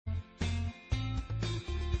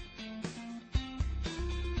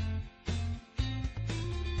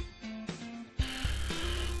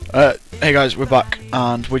Hey guys, we're back,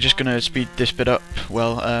 and we're just gonna speed this bit up.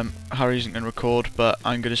 Well, Harry isn't gonna record, but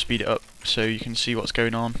I'm gonna speed it up so you can see what's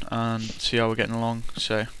going on and see how we're getting along.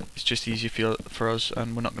 So it's just easier for us,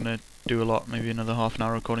 and we're not gonna do a lot. Maybe another half an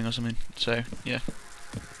hour recording or something. So yeah,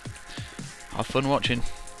 have fun watching.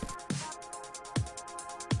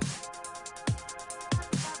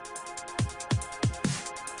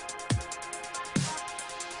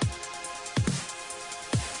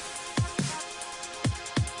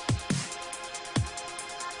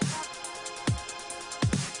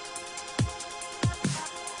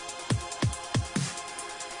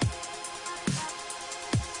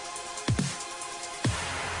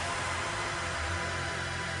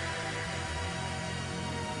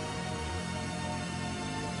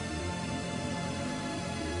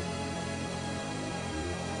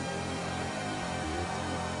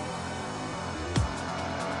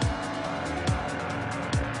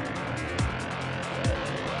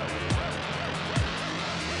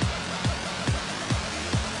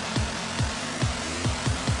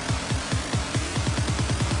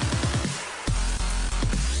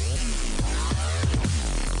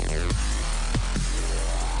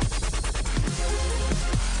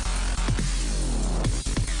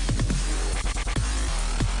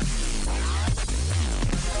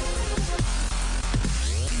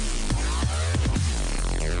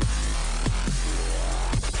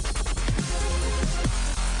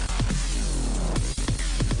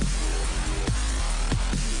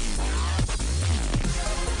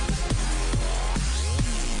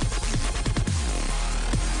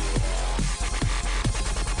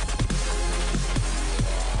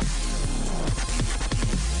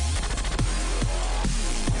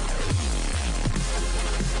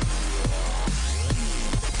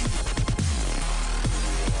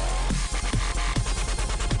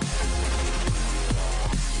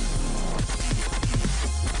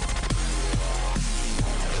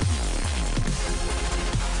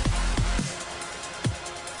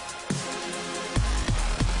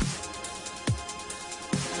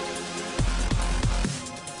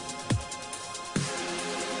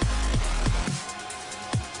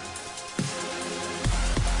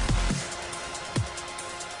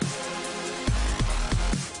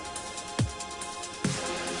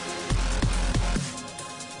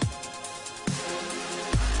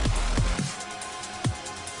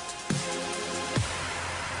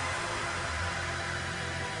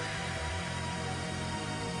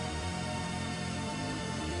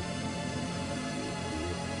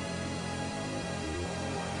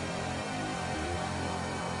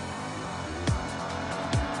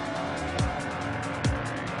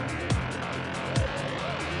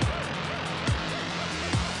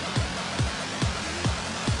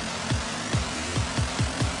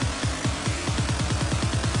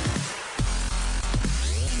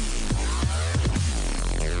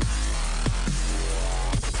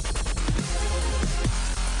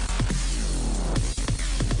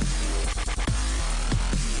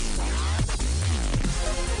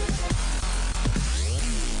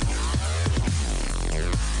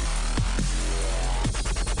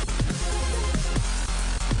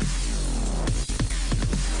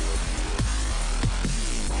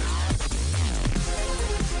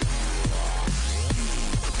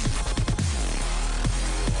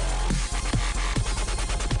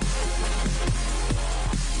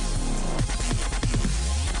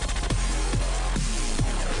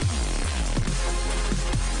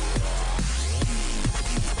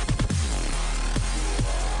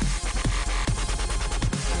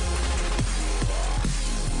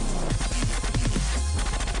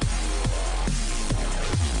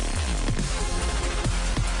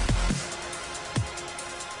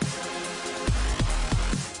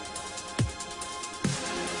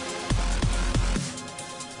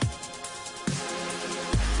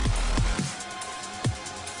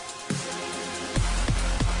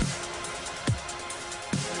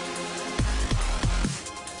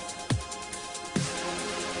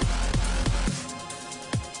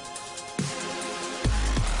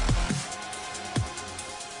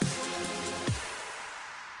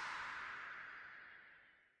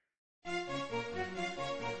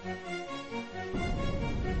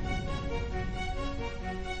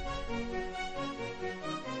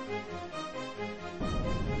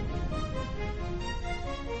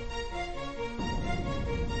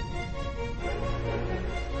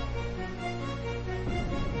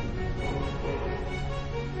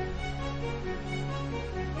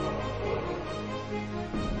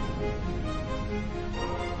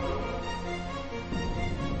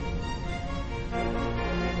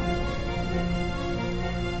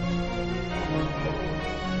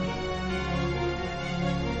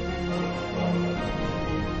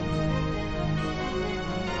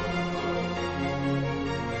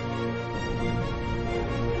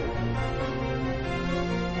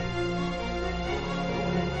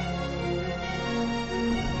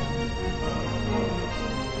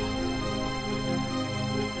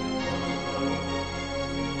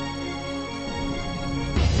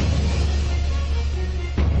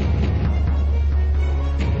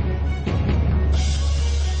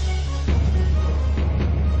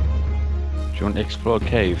 you want to explore a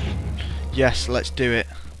cave? Yes, let's do it.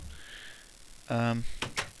 I've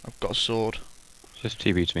got a sword. Just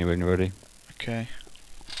TP to me when you're ready. Okay.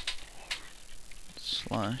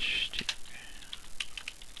 Slash.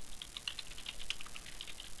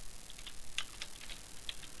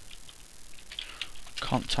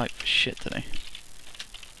 Can't type for shit today.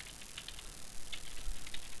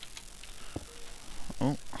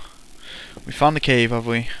 Oh. We found the cave, have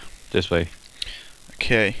we? This way.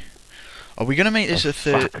 Okay. Are we gonna make this a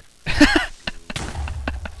third? Fuck.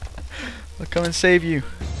 I'll come and save you.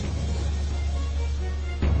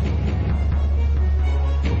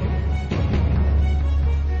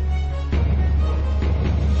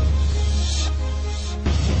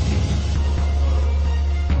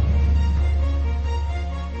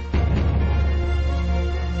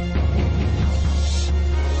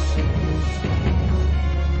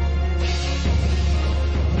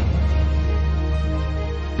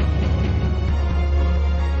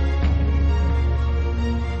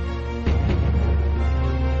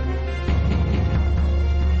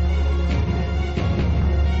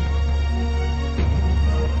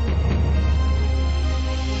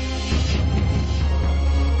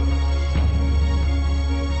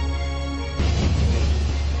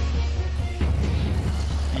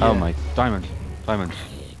 Oh my, diamond. Diamond.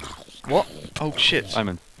 What? Oh shit.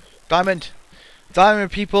 Diamond. Diamond!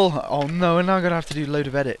 Diamond, people! Oh no, we're now gonna have to do a load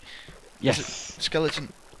of edit. Yes!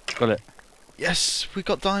 Skeleton. Got it. Yes, we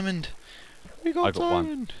got diamond. We got, I got one.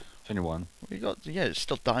 diamond. It's only one. We got, yeah, it's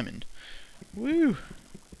still diamond. Woo!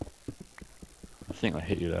 I think I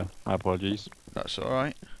hit you there. My apologies. That's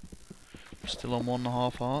alright. Still on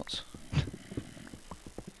 1.5 hearts.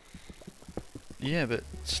 Yeah, but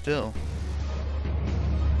still.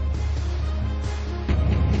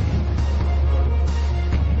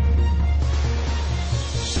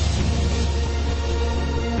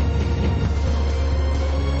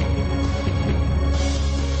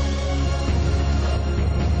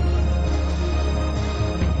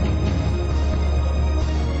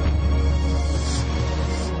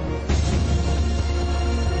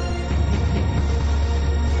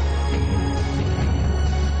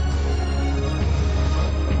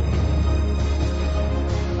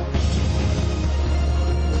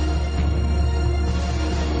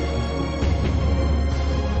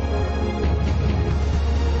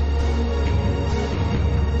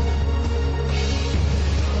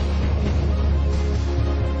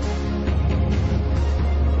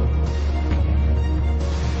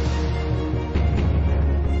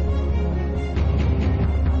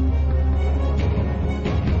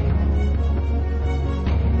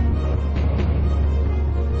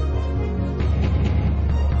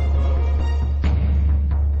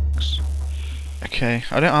 Okay,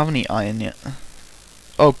 I don't have any iron yet.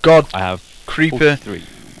 Oh god! I have Creeper, 43.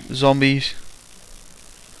 zombies,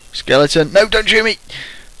 skeleton. No, don't shoot me!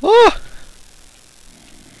 Oh!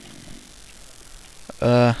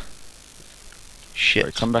 Shit.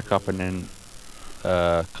 Right, come back up and then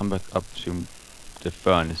come back up to the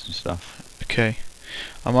furnace and stuff. Okay,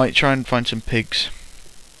 I might try and find some pigs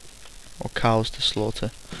or cows to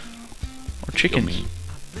slaughter or chickens. Yummy.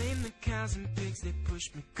 Blame the cows and pigs, they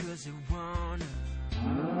push me 'cause they wanna.